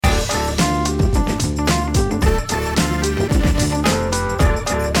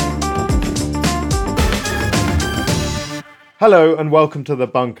Hello and welcome to The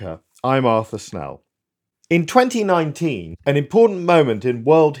Bunker. I'm Arthur Snell. In 2019, an important moment in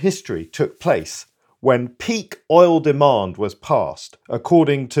world history took place when peak oil demand was passed,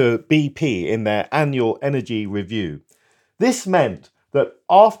 according to BP in their annual energy review. This meant that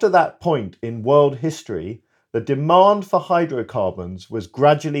after that point in world history, the demand for hydrocarbons was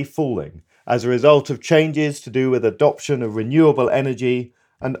gradually falling as a result of changes to do with adoption of renewable energy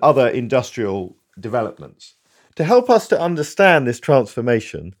and other industrial developments. To help us to understand this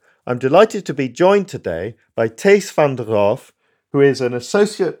transformation, I'm delighted to be joined today by Thijs van der Graaf, who is an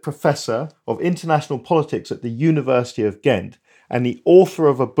Associate Professor of International Politics at the University of Ghent and the author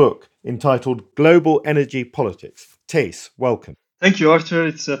of a book entitled Global Energy Politics. Thijs, welcome. Thank you, Arthur.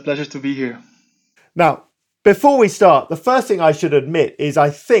 It's a pleasure to be here. Now, before we start, the first thing I should admit is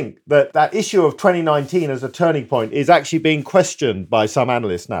I think that issue of 2019 as a turning point is actually being questioned by some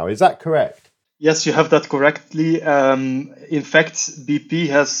analysts now. Is that correct? Yes, you have that correctly. In fact, BP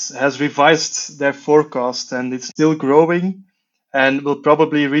has revised their forecast and it's still growing and will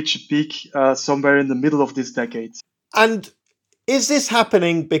probably reach a peak somewhere in the middle of this decade. And is this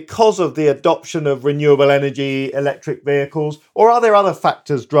happening because of the adoption of renewable energy, electric vehicles, or are there other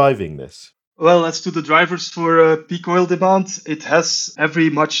factors driving this? Well, as to the drivers for peak oil demand, it has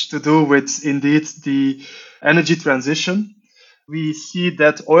very much to do with indeed the energy transition. We see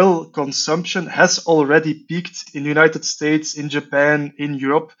that oil consumption has already peaked in the United States, in Japan, in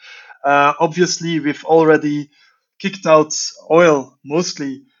Europe. Obviously, we've already kicked out oil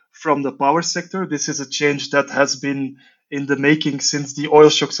mostly from the power sector. This is a change that has been in the making since the oil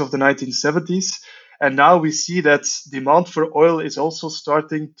shocks of the 1970s. And now we see that demand for oil is also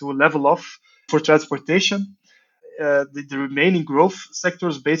starting to level off for transportation. The remaining growth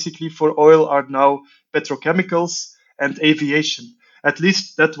sectors basically for oil are now petrochemicals and aviation. At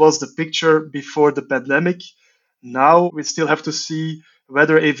least that was the picture before the pandemic. Now we still have to see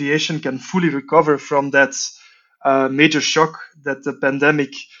whether aviation can fully recover from that major shock that the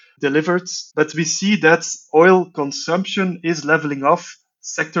pandemic delivered. But we see that oil consumption is leveling off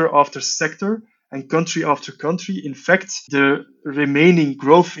sector after sector and country after country. In fact, the remaining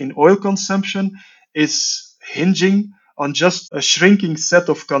growth in oil consumption is hinging on just a shrinking set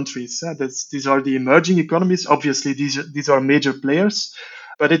of countries. These are the emerging economies. Obviously, these are major players,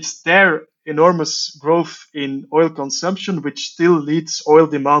 but it's their enormous growth in oil consumption which still leads oil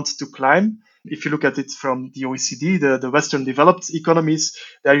demand to climb. If you look at it from the OECD, the Western developed economies,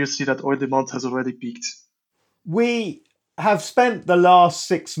 there you see that oil demand has already peaked. We have spent the last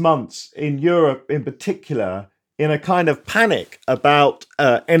 6 months in Europe in particular in a kind of panic about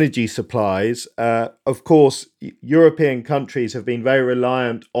energy supplies. Of course, European countries have been very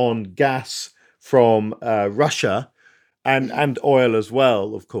reliant on gas from Russia and oil as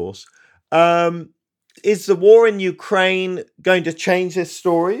well, of course. Is the war in Ukraine going to change this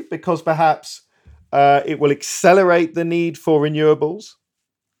story? Because perhaps it will accelerate the need for renewables?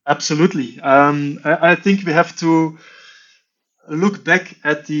 Absolutely. I think we have to look back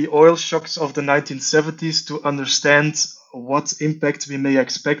at the oil shocks of the 1970s to understand what impact we may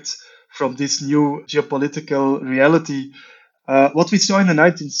expect from this new geopolitical reality. What we saw in the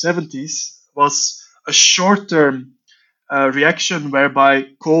 1970s was a short term reaction whereby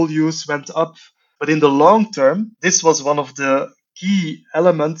coal use went up. But in the long term, this was one of the key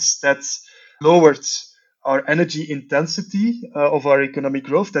elements that lowered our energy intensity of our economic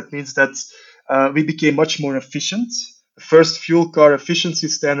growth. That means that we became much more efficient. The first fuel car efficiency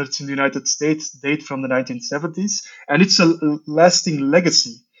standards in the United States date from the 1970s, and it's a lasting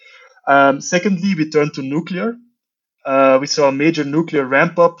legacy. Secondly, we turned to nuclear. We saw a major nuclear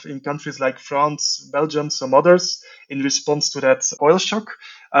ramp up in countries like France, Belgium, some others in response to that oil shock,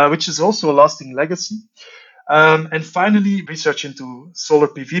 which is also a lasting legacy. And finally, research into solar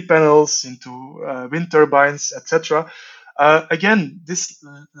PV panels, into wind turbines, etc. Again, this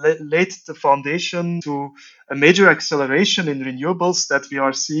laid the foundation to a major acceleration in renewables that we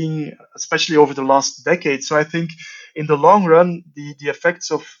are seeing, especially over the last decade. So I think in the long run, the effects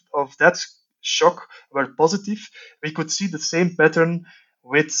of that shock were positive. We could see the same pattern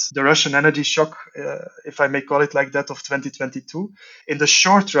with the Russian energy shock, if I may call it like that, of 2022. In the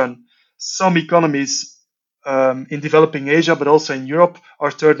short run, some economies in developing Asia, but also in Europe,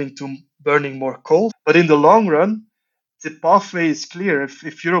 are turning to burning more coal. But in the long run, the pathway is clear.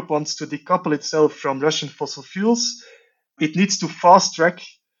 If Europe wants to decouple itself from Russian fossil fuels, it needs to fast track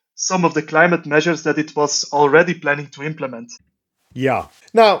some of the climate measures that it was already planning to implement. Yeah.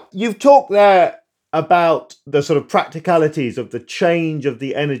 Now, you've talked there about the sort of practicalities of the change of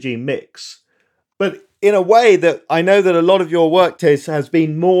the energy mix. But in a way that I know that a lot of your work, Tis, has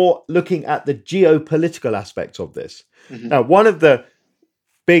been more looking at the geopolitical aspects of this. Mhm. Now, one of the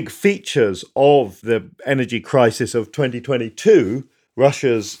big features of the energy crisis of 2022,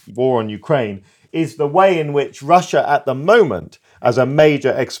 Russia's war on Ukraine, is the way in which Russia at the moment, as a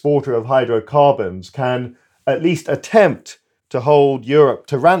major exporter of hydrocarbons, can at least attempt to hold Europe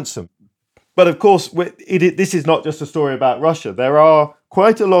to ransom. But of course, this is not just a story about Russia. There are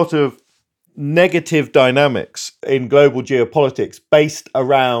quite a lot of negative dynamics in global geopolitics based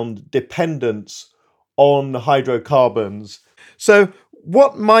around dependence on hydrocarbons. So,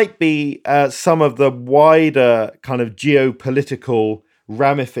 what might be some of the wider kind of geopolitical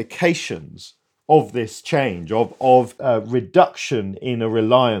ramifications of this change, of reduction in a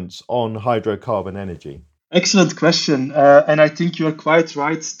reliance on hydrocarbon energy? Excellent question. And I think you're quite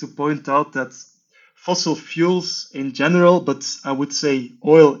right to point out that fossil fuels in general, but I would say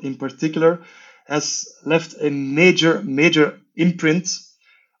oil in particular, has left a major imprint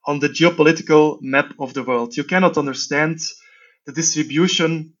on the geopolitical map of the world. You cannot understand the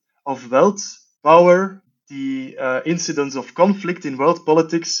distribution of wealth, power, the incidence of conflict in world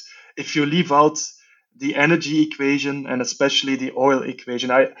politics if you leave out the energy equation and especially the oil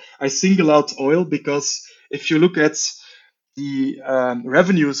equation. I single out oil because if you look at the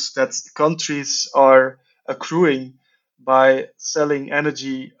revenues that countries are accruing by selling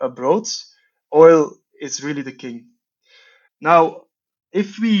energy abroad, oil is really the king. Now,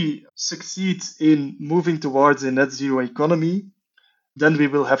 if we succeed in moving towards a net zero economy, then we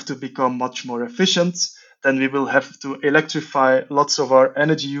will have to become much more efficient. Then we will have to electrify lots of our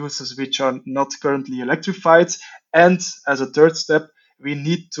energy uses which are not currently electrified. And as a third step, we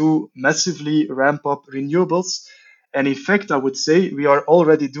need to massively ramp up renewables. And in fact, I would say we are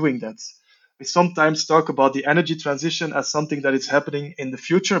already doing that. We sometimes talk about the energy transition as something that is happening in the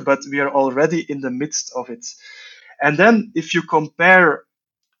future, but we are already in the midst of it. And then if you compare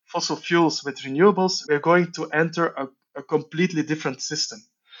fossil fuels with renewables, we're going to enter a completely different system.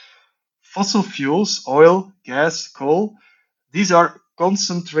 Fossil fuels, oil, gas, coal, these are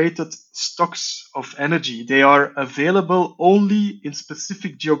concentrated stocks of energy. They are available only in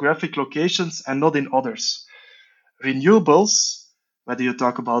specific geographic locations and not in others. Renewables, whether you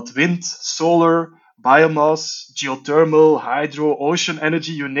talk about wind, solar, biomass, geothermal, hydro, ocean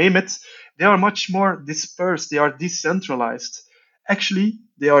energy, you name it, they are much more dispersed, they are decentralized. Actually,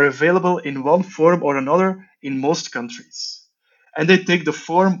 they are available in one form or another in most countries. And they take the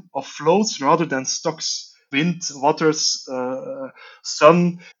form of flows rather than stocks. Wind, waters,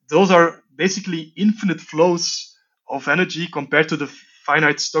 sun, those are basically infinite flows of energy compared to the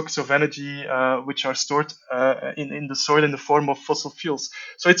finite stocks of energy which are stored in the soil in the form of fossil fuels.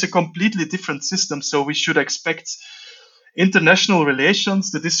 So it's a completely different system. So we should expect international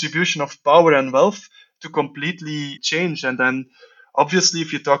relations, the distribution of power and wealth to completely change. And then, obviously,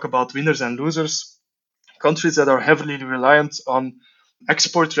 if you talk about winners and losers, countries that are heavily reliant on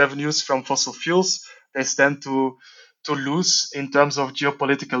export revenues from fossil fuels, they stand to lose in terms of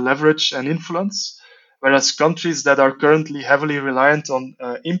geopolitical leverage and influence. Whereas countries that are currently heavily reliant on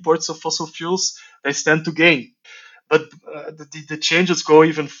imports of fossil fuels, they stand to gain. But the changes go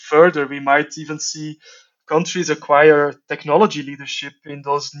even further. We might even see countries acquire technology leadership in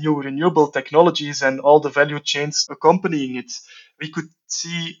those new renewable technologies and all the value chains accompanying it. We could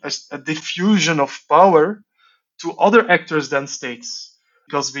see a diffusion of power to other actors than states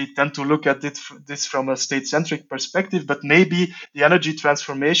because we tend to look at this from a state centric perspective. But maybe the energy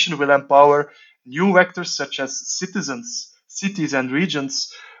transformation will empower new actors such as citizens, cities, and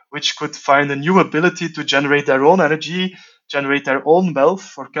regions, which could find a new ability to generate their own energy, generate their own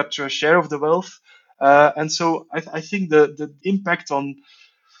wealth, or capture a share of the wealth. And so I think the impact on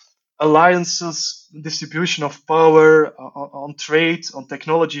alliances, distribution of power, on trade, on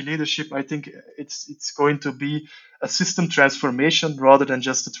technology leadership, I think it's going to be a system transformation rather than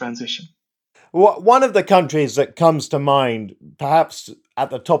just a transition. One of the countries that comes to mind, perhaps at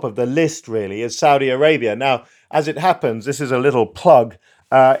the top of the list, really, is Saudi Arabia. Now, as it happens, this is a little plug.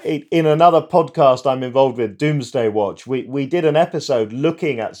 In another podcast I'm involved with, Doomsday Watch, we did an episode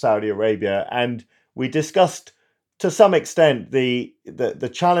looking at Saudi Arabia, and we discussed to some extent the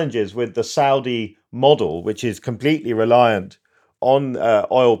challenges with the Saudi model, which is completely reliant on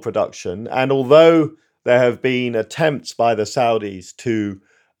oil production. And although there have been attempts by the Saudis to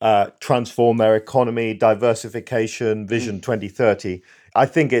transform their economy, diversification, Vision Mm. 2030. I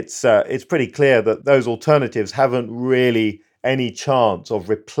think it's pretty clear that those alternatives haven't really any chance of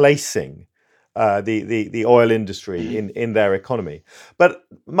replacing the oil industry Mhm. in their economy. But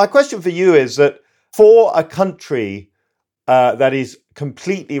my question for you is that for a country that is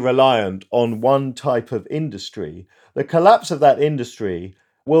completely reliant on one type of industry, the collapse of that industry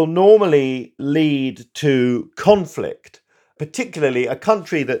will normally lead to conflict, particularly a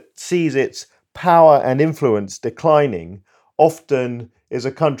country that sees its power and influence declining often is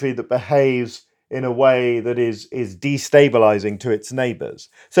a country that behaves in a way that is destabilizing to its neighbors.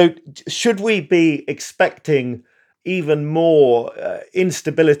 So should we be expecting even more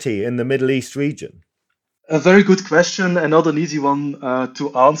instability in the Middle East region? A very good question and not an easy one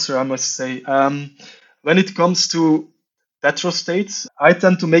to answer, I must say. When it comes to petrostates, I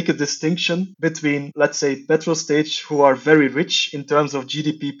tend to make a distinction between, let's say, petrostates who are very rich in terms of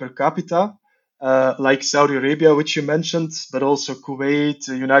GDP per capita, like Saudi Arabia, which you mentioned, but also Kuwait,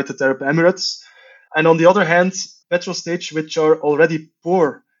 United Arab Emirates. And on the other hand, petrostates which are already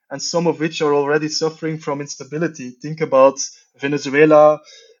poor and some of which are already suffering from instability. Think about Venezuela,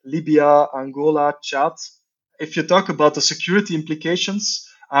 Libya, Angola, Chad. If you talk about the security implications,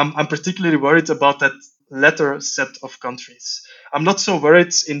 I'm particularly worried about that latter set of countries. I'm not so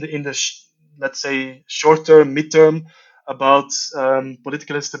worried let's say short term, mid term about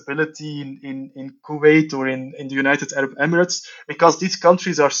political instability in Kuwait or in the United Arab Emirates because these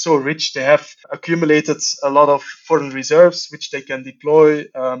countries are so rich. They have accumulated a lot of foreign reserves which they can deploy.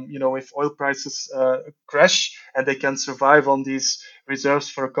 If oil prices crash and they can survive on these reserves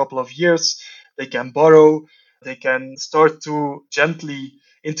for a couple of years, they can borrow. They can start to gently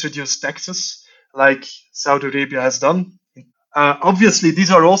introduce taxes like Saudi Arabia has done. Obviously, these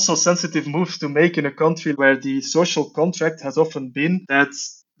are also sensitive moves to make in a country where the social contract has often been that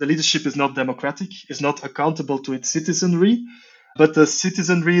the leadership is not democratic, is not accountable to its citizenry, but the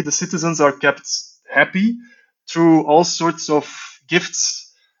citizens are kept happy through all sorts of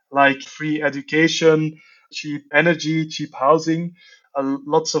gifts like free education, cheap energy, cheap housing,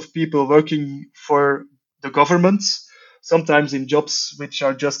 lots of people working for the government, sometimes in jobs which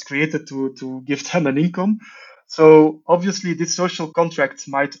are just created to give them an income. So obviously, this social contract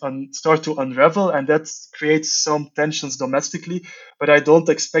might start to unravel, and that creates some tensions domestically. But I don't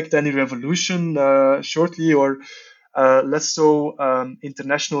expect any revolution shortly, or less so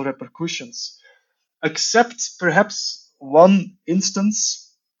international repercussions, except perhaps one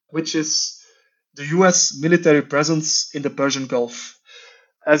instance, which is the US military presence in the Persian Gulf.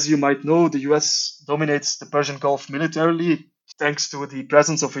 As you might know, the US dominates the Persian Gulf militarily thanks to the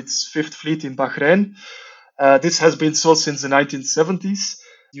presence of its Fifth Fleet in Bahrain. This has been so since the 1970s.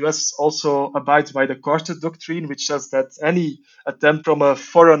 The US also abides by the Carter Doctrine, which says that any attempt from a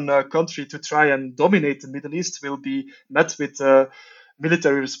foreign country to try and dominate the Middle East will be met with a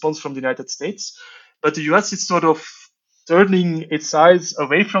military response from the United States. But the US is sort of turning its eyes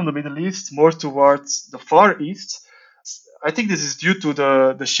away from the Middle East more towards the Far East. I think this is due to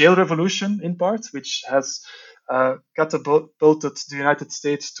the shale revolution in part, which has catapulted the United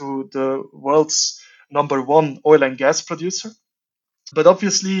States to the world's number one oil and gas producer. But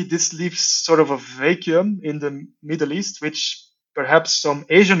obviously, this leaves sort of a vacuum in the Middle East, which perhaps some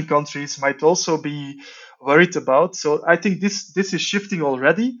Asian countries might also be worried about. So I think this is shifting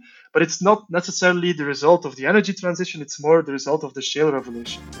already, but it's not necessarily the result of the energy transition, it's more the result of the shale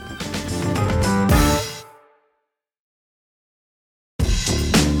revolution.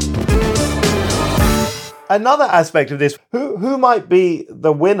 Another aspect of this, who might be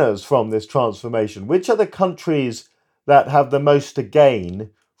the winners from this transformation? Which are the countries that have the most to gain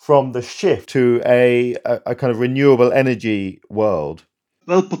from the shift to a kind of renewable energy world?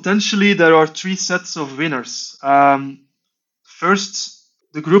 Well, potentially there are three sets of winners. First,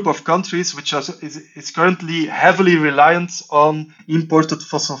 the group of countries which is currently heavily reliant on imported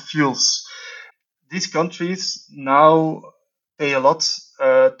fossil fuels. These countries now pay a lot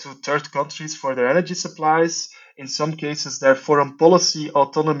to third countries for their energy supplies. In some cases, their foreign policy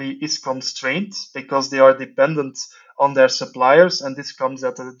autonomy is constrained because they are dependent on their suppliers, and this comes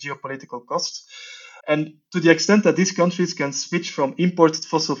at a geopolitical cost. And to the extent that these countries can switch from imported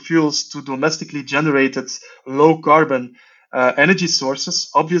fossil fuels to domestically generated low carbon energy sources,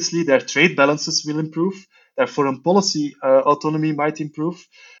 obviously their trade balances will improve, their foreign policy autonomy might improve,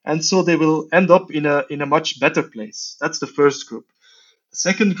 and so they will end up in a much better place. That's the first group. The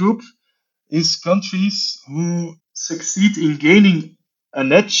second group is countries who succeed in gaining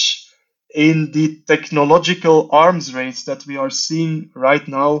an edge in the technological arms race that we are seeing right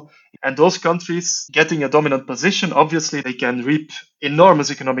now. And those countries getting a dominant position, obviously, they can reap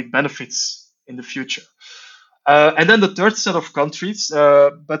enormous economic benefits in the future. And then the third set of countries,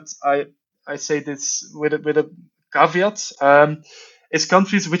 but I say this with a caveat, is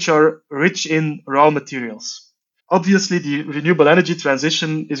countries which are rich in raw materials. Obviously, the renewable energy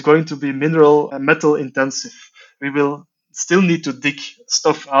transition is going to be mineral and metal intensive. We will still need to dig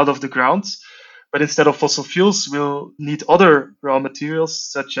stuff out of the ground. But instead of fossil fuels, we'll need other raw materials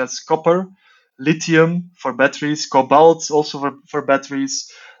such as copper, lithium for batteries, cobalt also for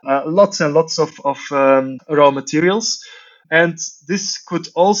batteries, lots and lots of raw materials. And this could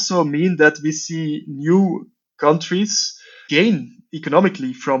also mean that we see new countries gain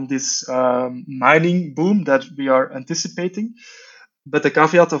economically from this mining boom that we are anticipating. But the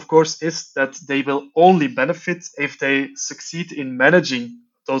caveat, of course, is that they will only benefit if they succeed in managing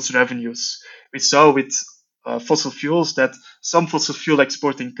those revenues. We saw with fossil fuels that some fossil fuel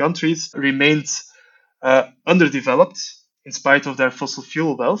exporting countries remained underdeveloped in spite of their fossil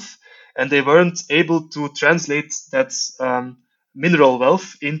fuel wealth, and they weren't able to translate that mineral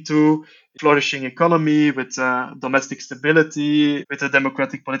wealth into flourishing economy with domestic stability, with a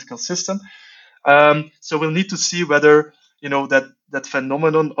democratic political system. So we'll need to see whether that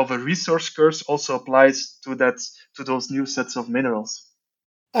phenomenon of a resource curse also applies to those new sets of minerals.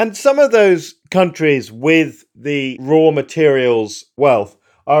 And some of those countries with the raw materials wealth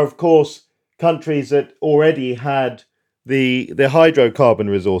are, of course, countries that already had the hydrocarbon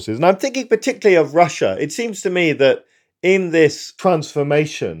resources. And I'm thinking particularly of Russia. It seems to me that in this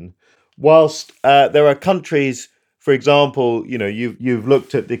transformation, whilst there are countries, for example, you've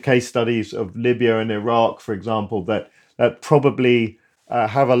looked at the case studies of Libya and Iraq, for example, that probably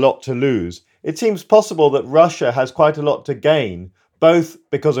have a lot to lose. It seems possible that Russia has quite a lot to gain, both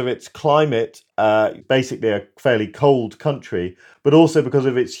because of its climate, basically a fairly cold country, but also because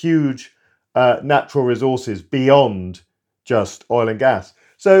of its huge natural resources beyond just oil and gas.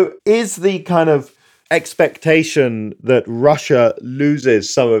 So is the kind of expectation that Russia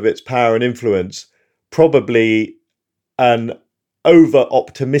loses some of its power and influence probably an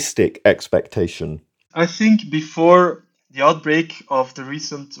over-optimistic expectation? I think before the outbreak of the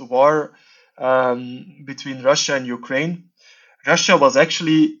recent war between Russia and Ukraine, Russia was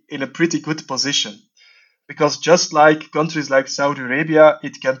actually in a pretty good position because just like countries like Saudi Arabia,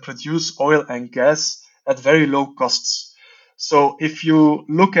 it can produce oil and gas at very low costs. So if you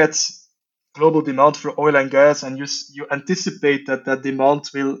look at global demand for oil and gas and you anticipate that that demand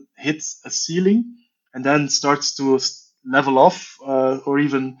will hit a ceiling and then starts to level off or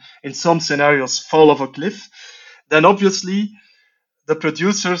even in some scenarios fall off a cliff, then obviously the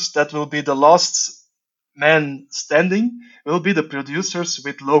producers that will be the last man standing will be the producers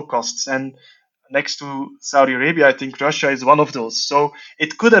with low costs. And next to Saudi Arabia, I think Russia is one of those. So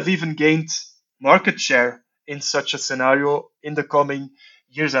it could have even gained market share in such a scenario in the coming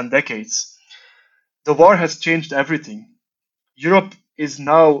years and decades. The war has changed everything. Europe is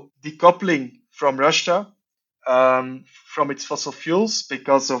now decoupling from Russia, from its fossil fuels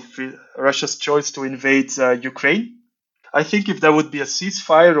because of Russia's choice to invade Ukraine. I think if there would be a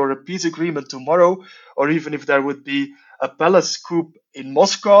ceasefire or a peace agreement tomorrow, or even if there would be a palace coup in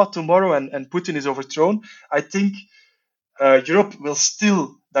Moscow tomorrow and Putin is overthrown, I think Europe will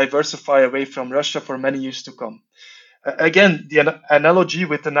still diversify away from Russia for many years to come. Again, the analogy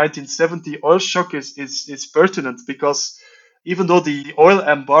with the 1970 oil shock is pertinent because even though the oil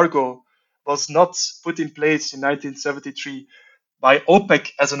embargo was not put in place in 1973 by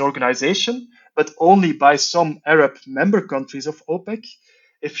OPEC as an organization, but only by some Arab member countries of OPEC.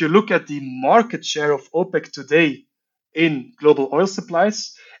 If you look at the market share of OPEC today in global oil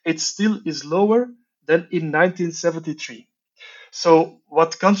supplies, it still is lower than in 1973. So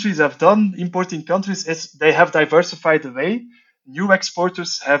what countries have done, importing countries, is they have diversified away. New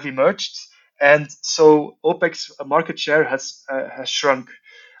exporters have emerged, and so OPEC's market share has shrunk.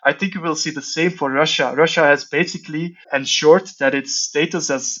 I think we will see the same for Russia. Russia has basically ensured that its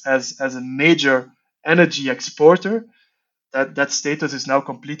status as a major energy exporter, that status is now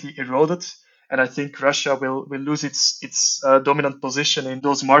completely eroded. And I think Russia will lose its dominant position in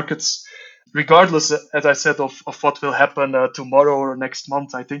those markets, regardless, as I said, of what will happen tomorrow or next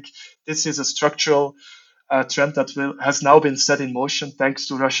month. I think this is a structural trend that has now been set in motion thanks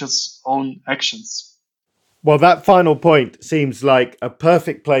to Russia's own actions. Well, that final point seems like a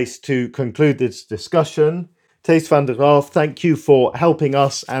perfect place to conclude this discussion. Thijs van der Graaf, thank you for helping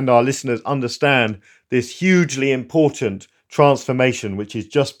us and our listeners understand this hugely important transformation which is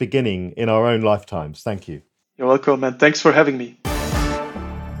just beginning in our own lifetimes. Thank you. You're welcome, and thanks for having me.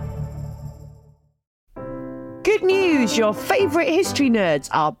 Good news! Your favourite history nerds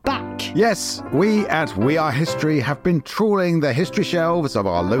are back. week. Yes, we at We Are History have been trawling the history shelves of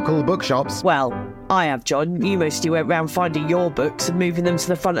our local bookshops. Well, I have, John. You mostly went round finding your books and moving them to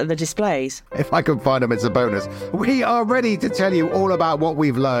the front of the displays. If I can find them, it's a bonus. We are ready to tell you all about what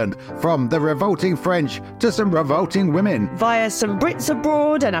we've learned, from the revolting French to some revolting women. Via some Brits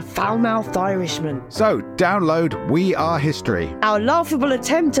abroad and a foul-mouthed Irishman. So download We Are History. Our laughable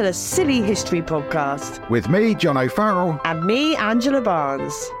attempt at a silly history podcast. With me, John O'Farrell. And me, Angela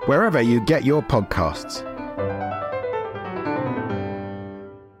Barnes. Wherever you get your podcasts.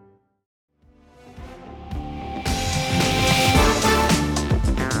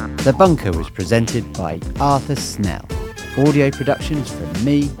 The Bunker was presented by Arthur Snell. Audio productions from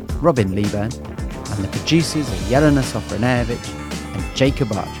me, Robin Leeburn, and the producers are Jelena Sofronievich and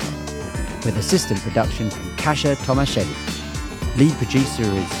Jacob Archer, with assistant production from Kasia Tomaszewicz. Lead producer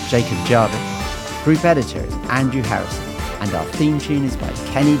is Jacob Jarvis. Group editor is Andrew Harrison, and our theme tune is by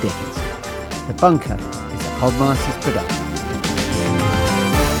Kenny Dickinson. The Bunker is a Podmasters production.